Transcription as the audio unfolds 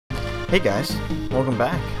Hey guys, welcome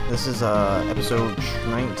back. This is episode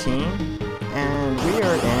 19, and we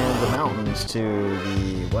are in the mountains to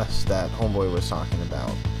the west that Homeboy was talking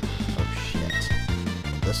about. Oh shit.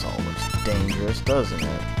 This all looks dangerous, doesn't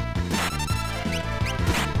it?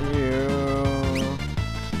 Ew.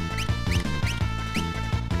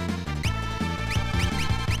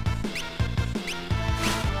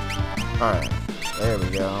 Alright, there we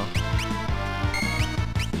go.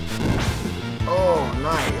 Oh,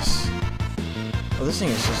 nice. Oh, this thing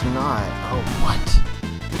is just not. Oh, what?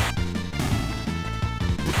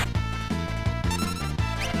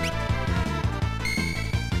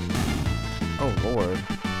 Oh, Lord.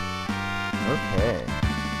 Okay.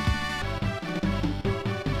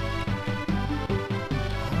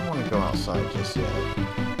 I don't want to go outside just yet.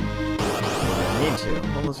 Maybe I need to.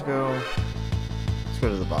 Well, let's go to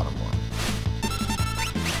the bottom one.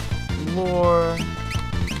 Lore.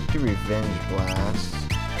 Do revenge blast.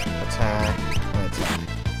 Attack. And attack.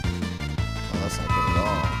 Oh, that's not good at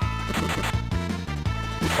all.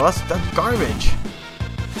 Well, that's garbage.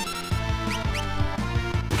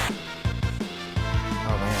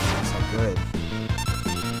 Oh man, that's not good.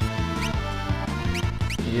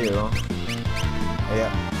 You. Oh,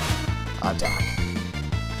 yeah. Attack.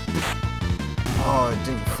 Oh, it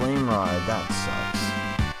didn't flame rod. That sucks.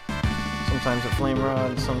 Sometimes it flame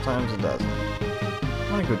rod, sometimes it doesn't. I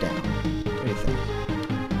want to go down. What do you think?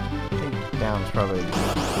 I think down is probably the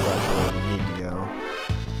actual way we need to go.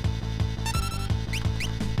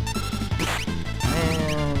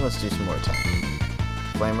 And let's do some more attack.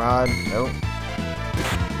 Flame rod? Nope.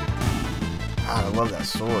 God, I love that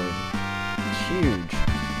sword. It's huge.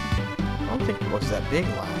 I don't think it was that big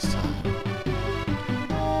last time.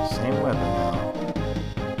 Same weapon now.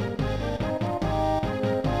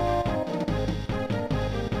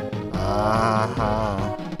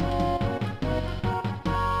 Aha.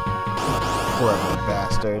 Clever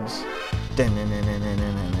bastards.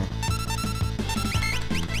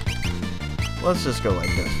 Let's just go like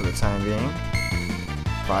this for the time being.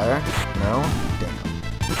 Fire? No? Damn.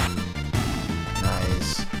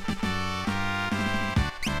 Nice.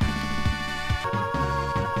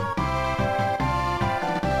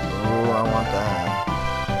 Ooh, I want that.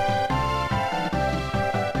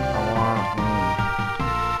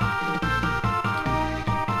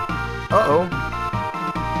 Uh-oh.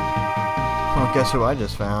 Well, guess who I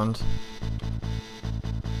just found?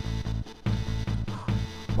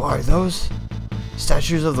 What are those?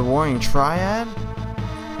 Statues of the Warring Triad?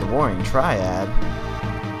 The Warring Triad?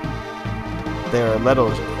 There are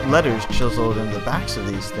letters chiseled in the backs of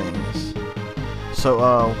these things.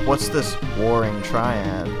 So, what's this Warring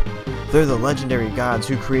Triad? They're the legendary gods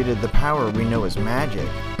who created the power we know as magic.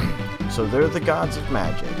 So they're the gods of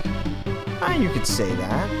magic. Ah, you could say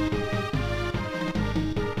that.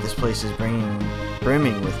 This place is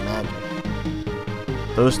brimming with magic.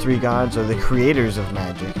 Those three gods are the creators of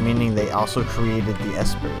magic, meaning they also created the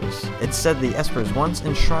espers. It's said the espers once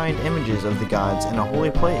enshrined images of the gods in a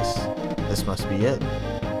holy place. This must be it.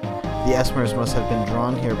 The espers must have been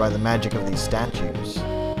drawn here by the magic of these statues.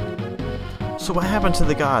 So what happened to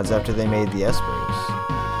the gods after they made the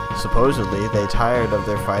espers? Supposedly, they tired of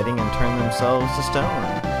their fighting and turned themselves to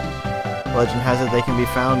stone. Legend has it they can be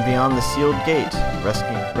found beyond the sealed gate,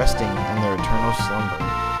 resting in their eternal slumber.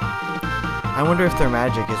 I wonder if their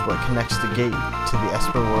magic is what connects the gate to the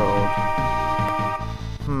Esper world.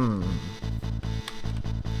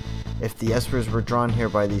 If the Espers were drawn here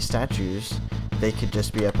by these statues, they could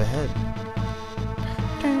just be up ahead.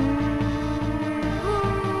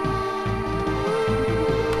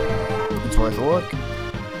 It's worth a look.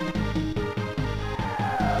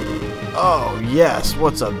 Oh, yes!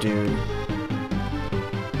 What's up, dude?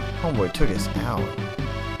 Homeboy took us out.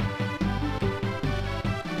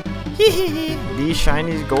 Hehehe! These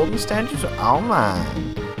shiny golden statues are all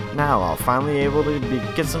mine. Now I'll finally able to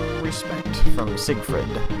get some respect from Siegfried.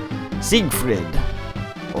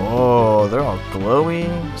 Oh, they're all glowy,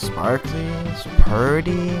 sparkly, so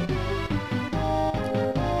pretty.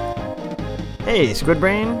 Hey,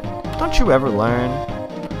 Squidbrain, don't you ever learn?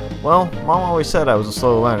 Well, Mom always said I was a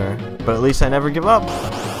slow learner, but at least I never give up.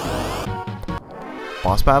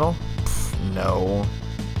 Boss battle? Pfft, no.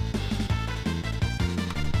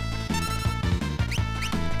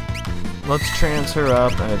 Let's transfer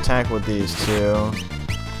up and attack with these two.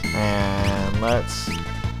 And let's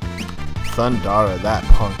Thundara that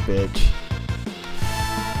punk bitch.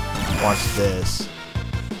 Watch this.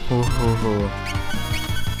 Hoo hoo hoo.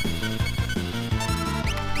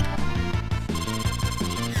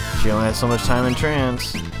 She only has so much time in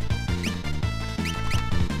trance.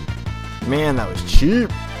 Man, that was cheap.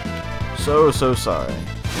 So sorry.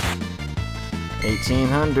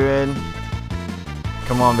 1800.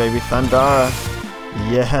 Come on, baby. Thunder.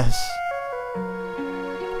 Yes.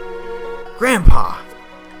 Grandpa!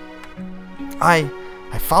 I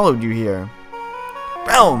followed you here.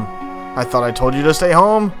 Realm! I thought I told you to stay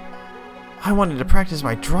home. I wanted to practice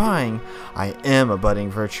my drawing. I am a budding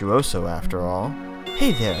virtuoso after all.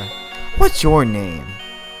 Hey there. What's your name?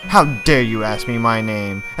 How dare you ask me my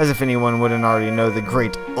name, as if anyone wouldn't already know the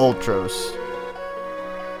great Ultros.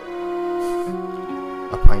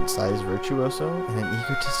 A pint-sized virtuoso and an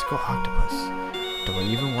egotistical octopus. Do I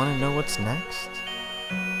even want to know what's next?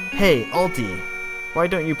 Hey, Alti, why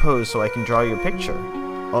don't you pose so I can draw your picture?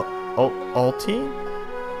 Alti?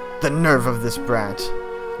 The nerve of this brat.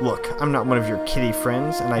 Look, I'm not one of your kitty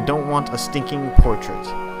friends, and I don't want a stinking portrait.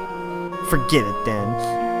 Forget it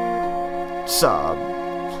then. Sob.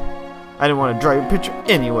 I didn't want to draw your picture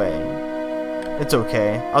anyway. It's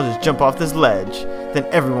okay, I'll just jump off this ledge, then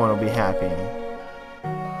everyone will be happy.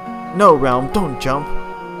 No, Realm, don't jump.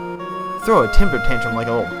 Throw a temper tantrum like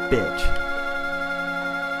a little bitch.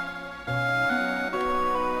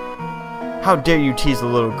 How dare you tease a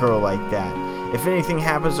little girl like that? If anything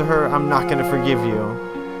happens to her, I'm not gonna forgive you.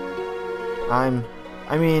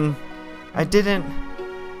 I mean, I didn't...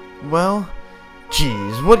 Well,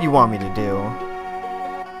 geez, what do you want me to do?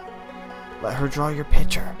 Let her draw your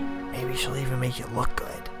picture. Maybe she'll even make it look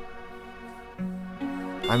good.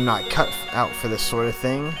 I'm not cut out for this sort of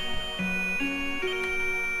thing.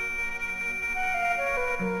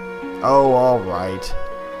 Oh, alright.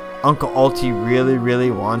 Uncle Alti really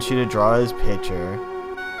wants you to draw his picture.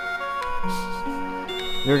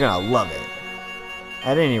 You're gonna love it.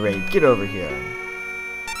 At any rate, get over here.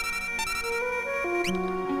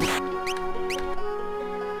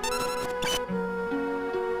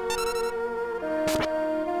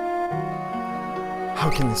 How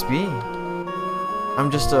can this be? I'm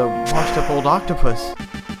just a washed-up old octopus.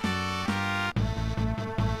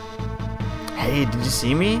 Hey, did you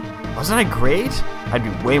see me? Wasn't I great? I'd be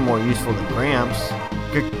way more useful than Gramps.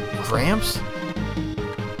 Gramps?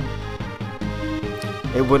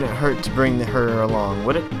 It wouldn't hurt to bring her along,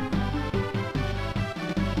 would it?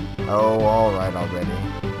 Oh, alright already.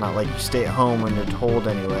 Not like you stay at home when you're told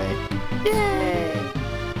anyway. Yay!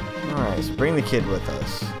 Alright, so bring the kid with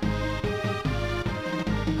us.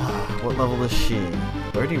 What level is she?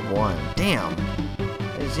 31. Damn!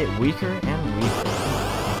 Is it weaker and weaker?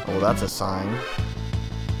 Oh, that's a sign.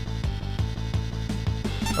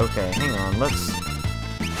 Okay, hang on, let's...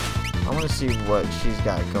 I want to see what she's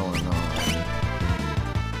got going on.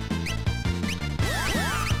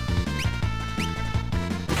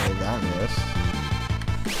 Okay, that missed.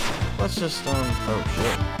 Let's just, oh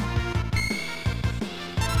shit.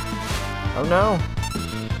 Oh no!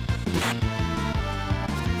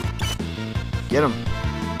 Get him!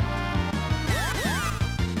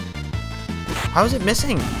 How is it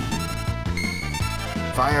missing?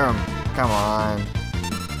 Fire him! Come on!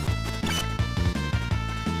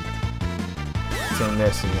 It's gonna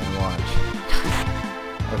miss again, watch.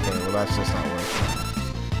 Okay, well that's just not working.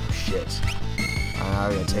 Oh, shit. Now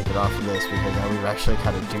we gotta take it off of this because now we've actually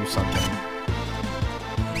got to do something.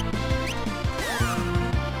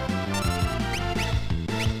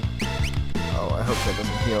 Oh, I hope that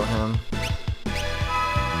doesn't heal him.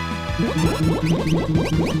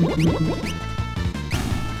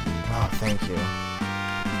 Oh, thank you.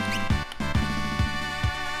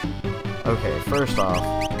 Okay, first off,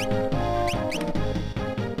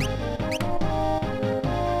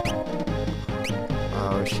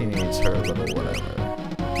 oh, she needs her little whatever.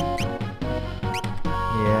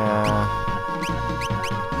 Yeah.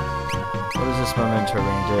 What does this memento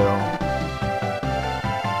ring do?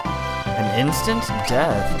 An instant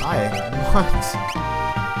death? What?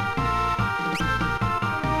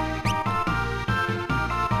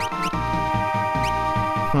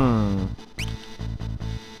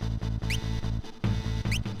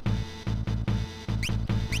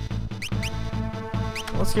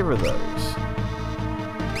 Let's get rid of those.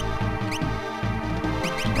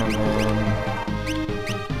 And then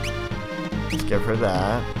let's give her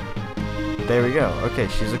that. There we go. Okay,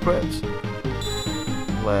 she's equipped.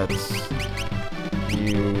 Let's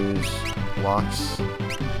use Locke's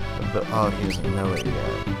ability. Oh, he doesn't know it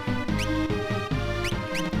yet.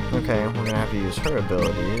 Okay, we're gonna have to use her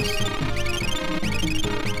abilities.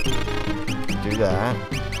 Do that.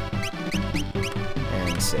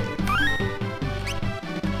 And save.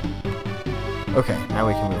 Okay, now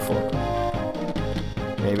we can move forward.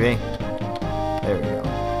 Maybe. There we go.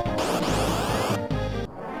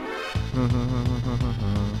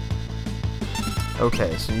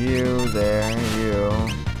 Okay, so you, there, you,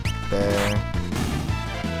 there.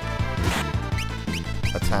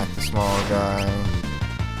 attack the smaller guy.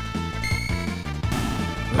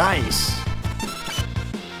 Nice!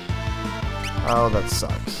 Oh, that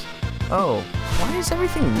sucks. Oh, why is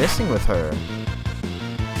everything missing with her?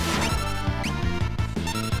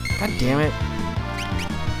 God damn it.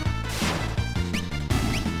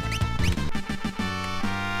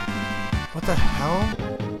 What the hell?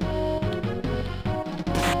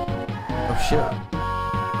 Oh shit.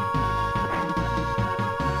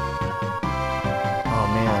 Oh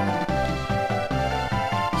man.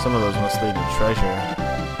 Some of those must lead to treasure.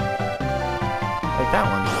 Like that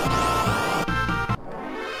one.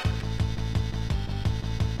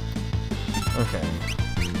 Okay.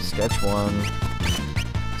 Sketch 1.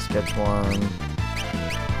 Sketch 1.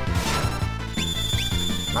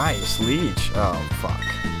 Nice, leech. Oh, fuck.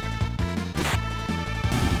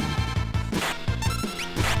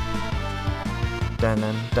 Oh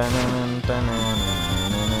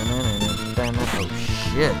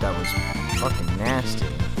shit, that was fucking nasty.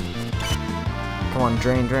 Come on,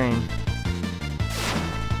 drain, drain.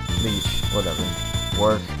 Leech, whatever.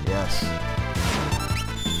 Work, yes.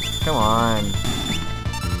 Come on.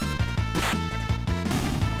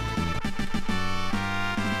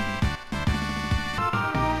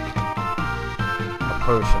 A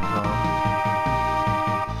potion, huh?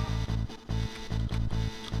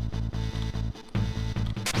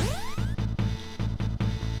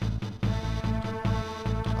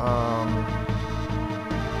 I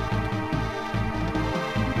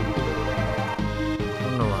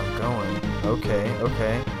don't know where I'm going. Okay,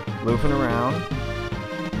 okay. Looping around.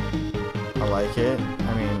 I like it.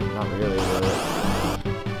 I mean, not really, but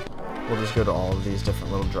we'll just go to all of these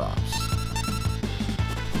different little drops.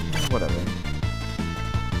 Whatever.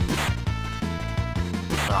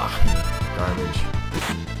 Ah, garbage.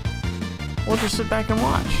 We'll just sit back and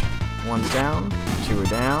watch. One's down, 2 are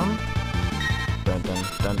down. Dun dun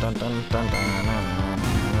dun dun dun dun dun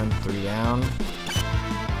dun. 3 down.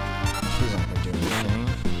 She's not gonna do anything.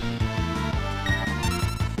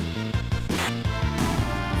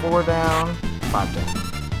 4 down, 5 down.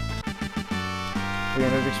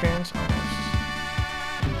 300 experience? Almost.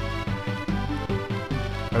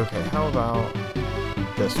 Okay, how about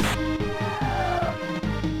this one?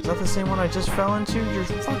 Is that the same one I just fell into? You're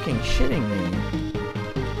fucking shitting me.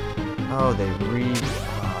 Oh, they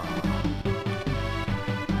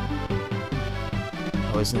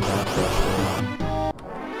Oh, isn't that frustrating?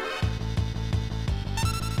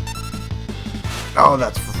 Oh,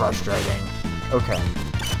 that's frustrating. Okay.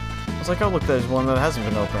 I was like, oh look, there's one that hasn't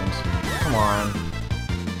been opened. Come on.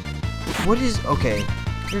 What is... Okay.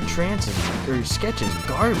 Your trance is... Or your sketch is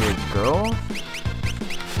garbage, girl.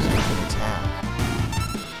 Fucking attack.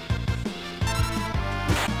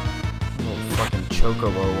 Little fucking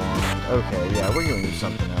chocobo wand. Okay, yeah, we're gonna use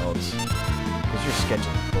something else. Because your sketch is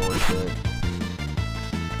bullshit.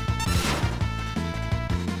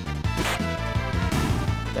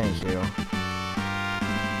 Thank you.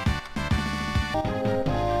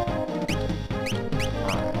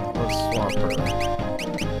 Alright, let's swap her.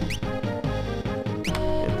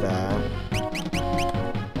 Get that.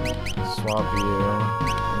 Swap you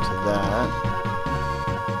into that.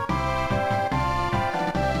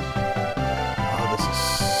 Oh, this is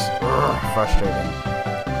frustrating.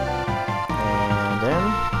 And in.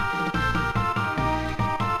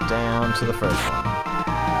 Down to the first one.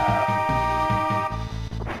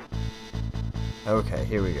 Okay,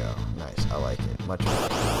 here we go. Nice, I like it. Much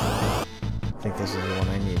better. I think this is the one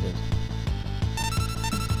I needed.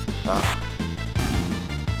 Ah.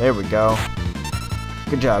 There we go.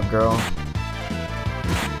 Good job, girl.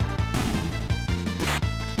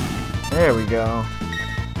 There we go.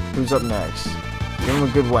 Who's up next? Give him a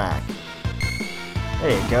good whack.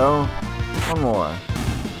 There you go. One more.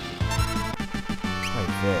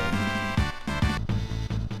 Okay.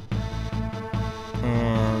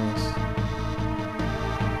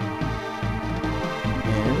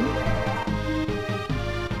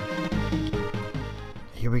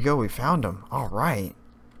 Here we go, we found him. Alright.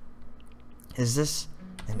 Is this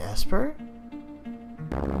an Esper?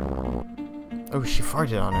 Oh, she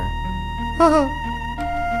farted on her.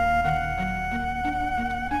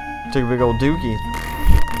 Took a big old dookie.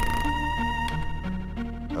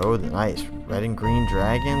 Oh, nice. Red and green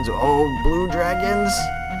dragons. Oh, blue dragons.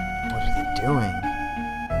 What are they doing?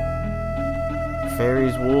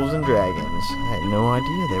 Fairies, wolves, and dragons. I had no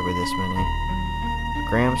idea there were this many.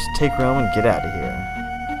 Gramps, take Realm and get out of here.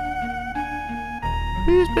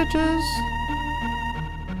 These bitches.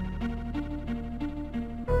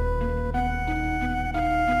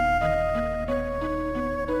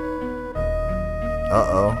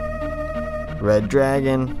 Uh-oh. Red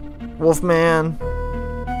dragon. Wolfman.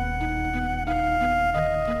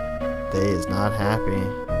 They is not happy.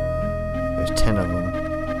 There's 10 of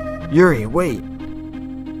them. Yuri, wait!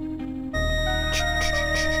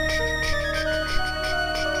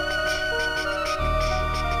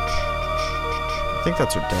 I think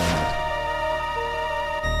that's her dad.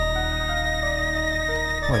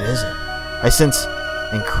 What is it? I sense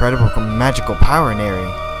incredible magical power in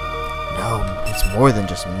Eri. No, it's more than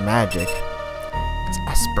just magic. It's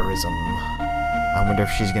esperism. I wonder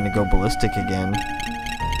if she's gonna go ballistic again.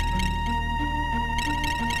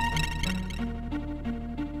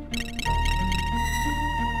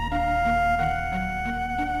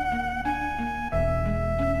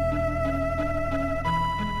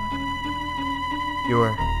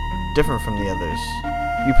 You're different from the others.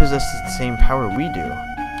 You possess the same power we do.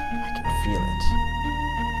 I can feel it.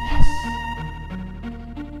 Yes.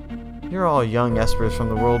 You're all young espers from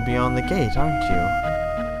the world beyond the gate, aren't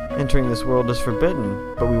you? Entering this world is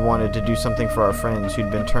forbidden, but we wanted to do something for our friends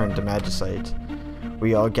who'd been turned to magicite.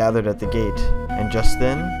 We all gathered at the gate, and just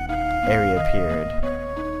then, Eri appeared.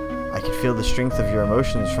 I could feel the strength of your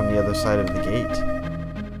emotions from the other side of the gate.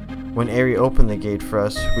 When Eri opened the gate for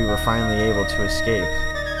us, we were finally able to escape.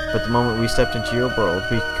 But the moment we stepped into your world,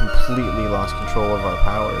 we completely lost control of our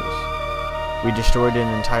powers. We destroyed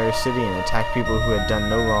an entire city and attacked people who had done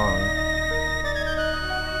no wrong.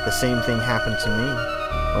 The same thing happened to me.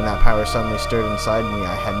 When that power suddenly stirred inside me,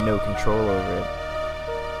 I had no control over it.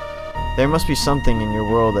 There must be something in your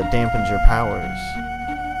world that dampens your powers.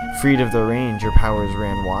 Freed of the range, your powers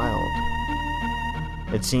ran wild.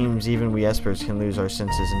 It seems even we espers can lose our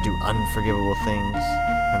senses and do unforgivable things.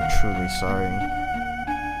 I'm truly sorry.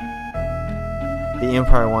 The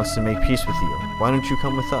Empire wants to make peace with you. Why don't you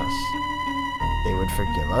come with us? They would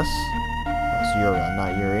forgive us? That's Yura,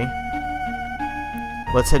 not Yuri.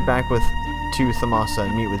 Let's head back to Thamasa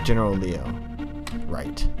and meet with General Leo.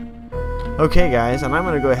 Right. Okay, guys, and I'm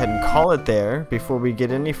going to go ahead and call it there before we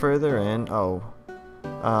get any further, and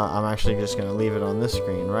I'm actually just going to leave it on this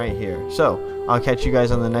screen right here. So, I'll catch you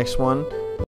guys on the next one.